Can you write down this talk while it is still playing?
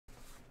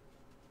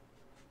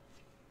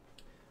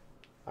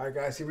All right,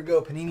 guys, here we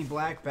go. Panini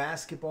Black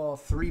Basketball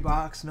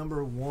 3-box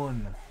number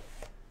 1.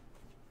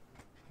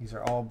 These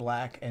are all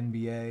black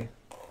NBA.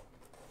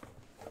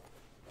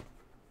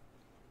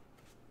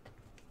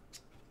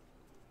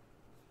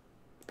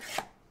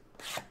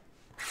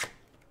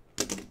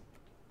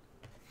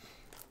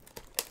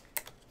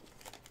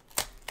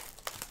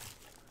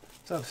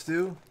 What's up,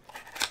 Stu?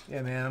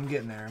 Yeah, man, I'm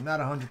getting there. I'm not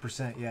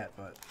 100% yet,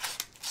 but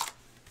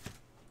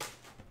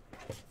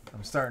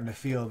I'm starting to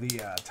feel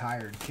the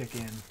tired kick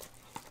in.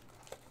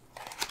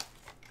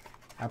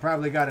 I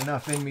probably got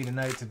enough in me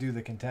tonight to do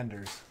the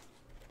contenders.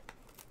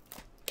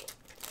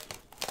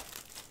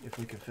 If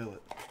we can fill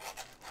it.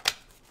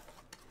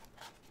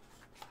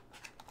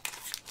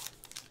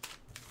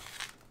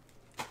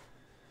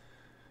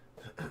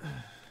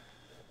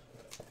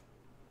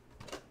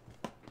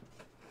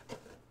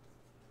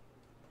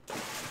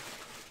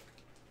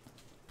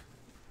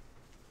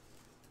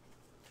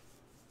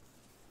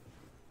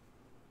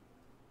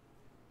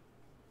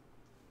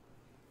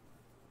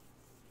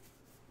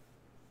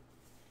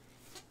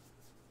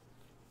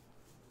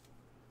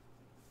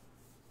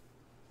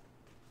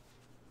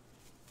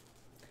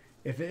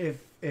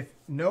 If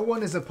no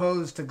one is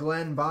opposed to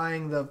Glenn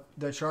buying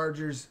the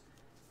Chargers,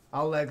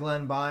 I'll let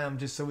Glenn buy them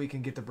just so we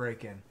can get the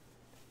break in.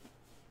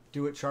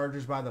 Do it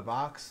Chargers by the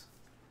box.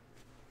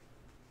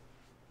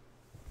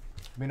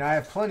 I mean, I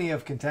have plenty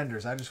of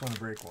contenders. I just want to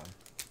break one.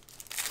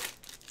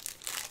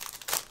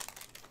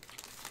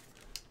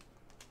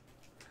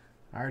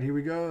 All right, here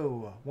we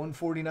go.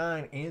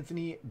 149,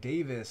 Anthony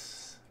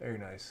Davis. Very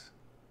nice.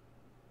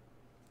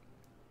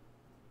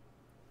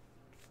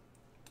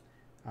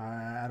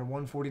 Out of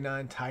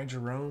 149, Ty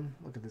Jerome.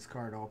 Look at this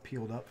card all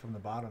peeled up from the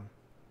bottom.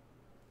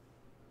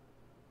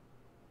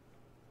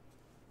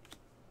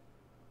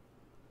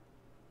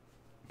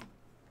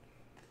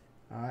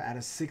 Out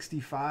of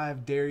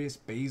 65, Darius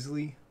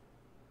Baisley.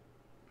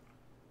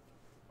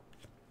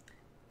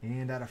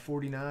 And out of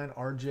 49,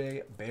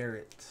 RJ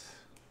Barrett.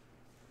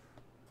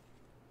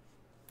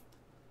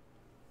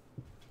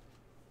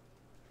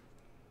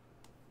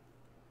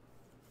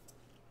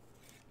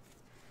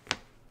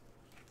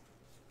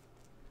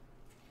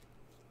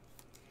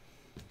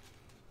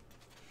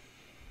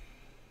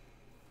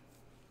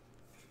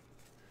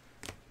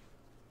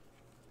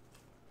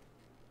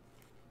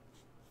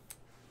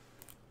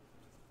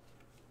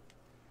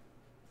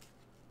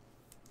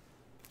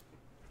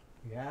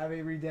 We have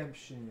a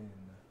redemption.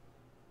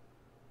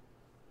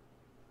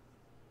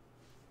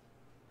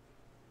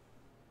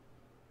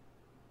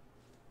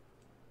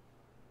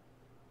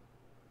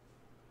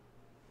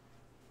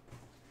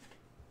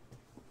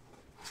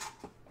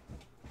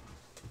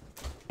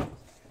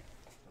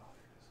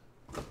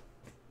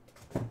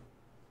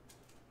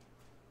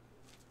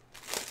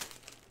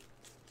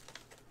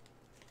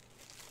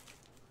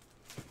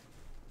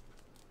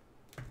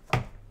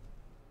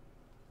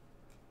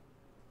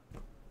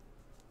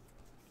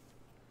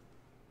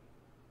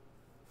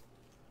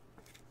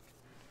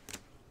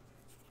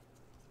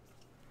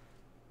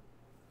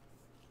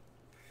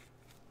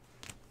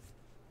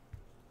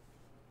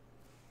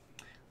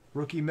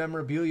 Rookie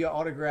memorabilia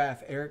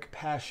autograph, Eric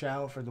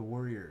Paschal for the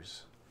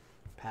Warriors.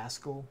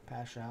 Paschal?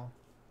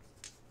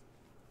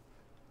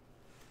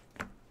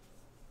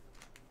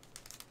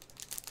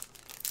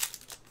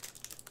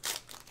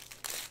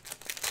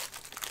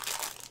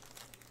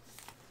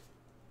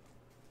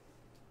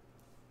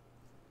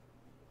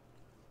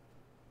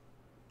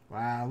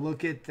 Wow,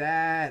 look at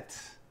that.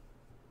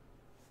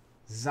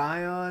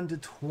 Zion to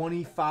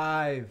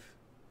 25.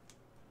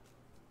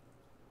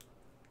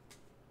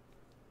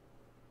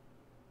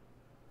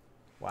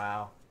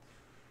 Wow.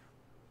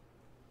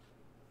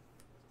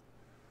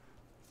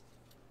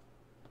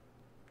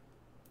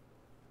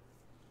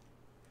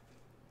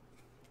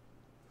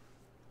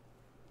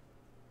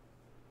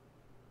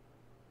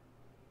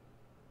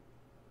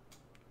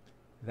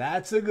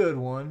 That's a good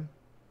one.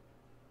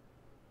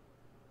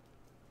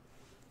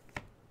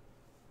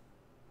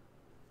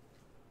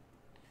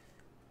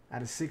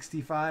 Out of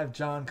 65,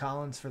 John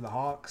Collins for the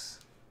Hawks.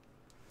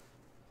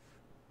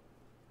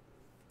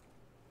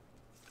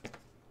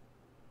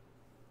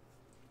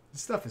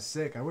 This stuff is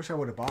sick. I wish I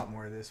would have bought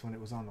more of this when it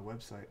was on the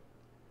website.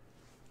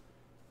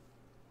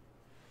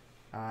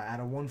 Out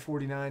of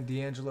 149,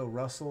 D'Angelo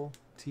Russell,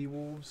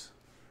 T-Wolves.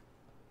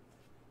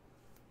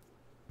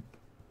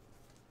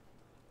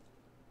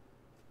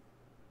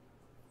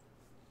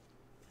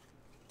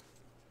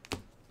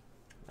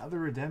 Another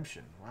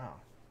redemption. Wow.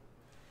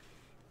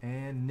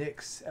 And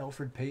Knicks,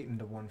 Elfrid Payton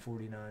to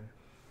 149.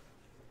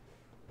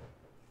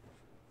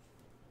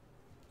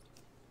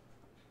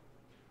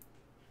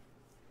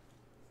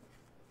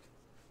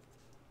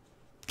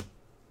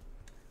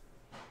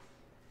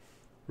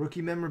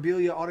 Rookie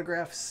memorabilia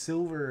autograph,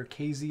 silver,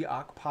 KZ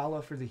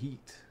Okpala for the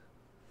Heat.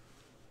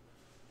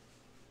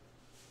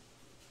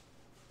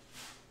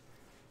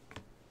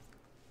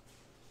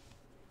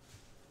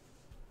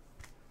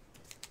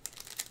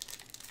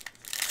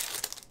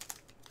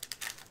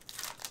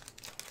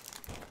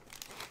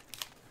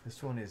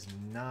 This one is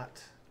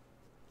not.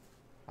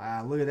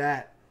 Wow, look at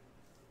that.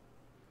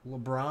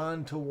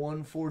 LeBron to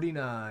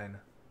 149.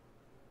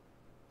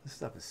 This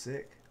stuff is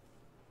sick.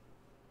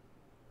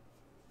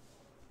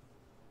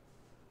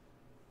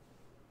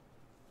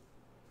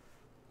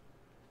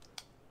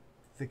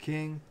 The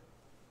King.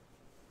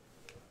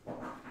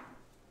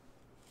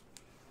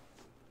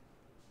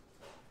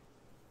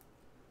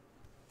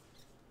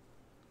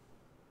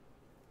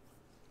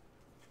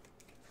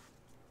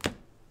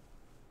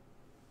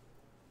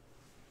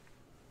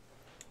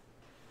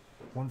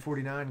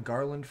 $149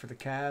 Garland for the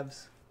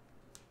Cavs.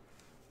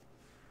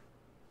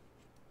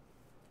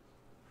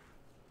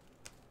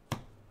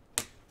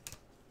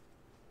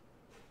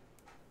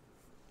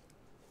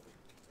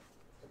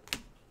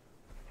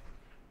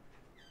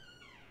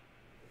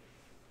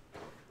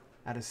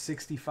 Out of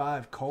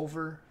 65,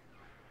 Culver,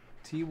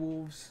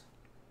 T-Wolves.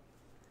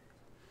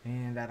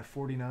 And out of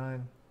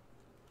 49,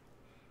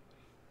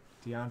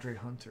 DeAndre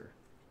Hunter.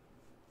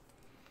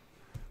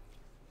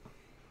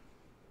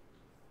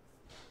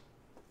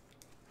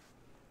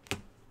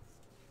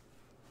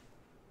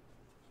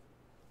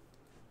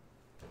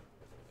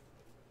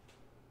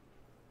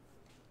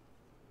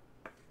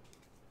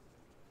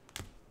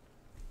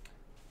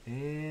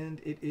 And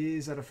it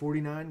is out of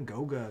 49,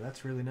 Goga.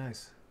 That's really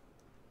nice.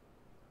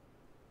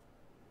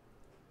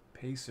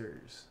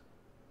 Pacers.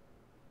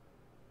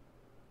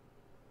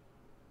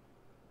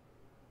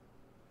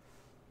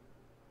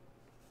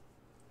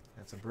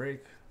 That's a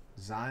break.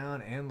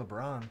 Zion and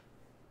LeBron.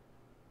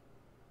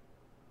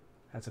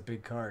 That's a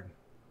big card.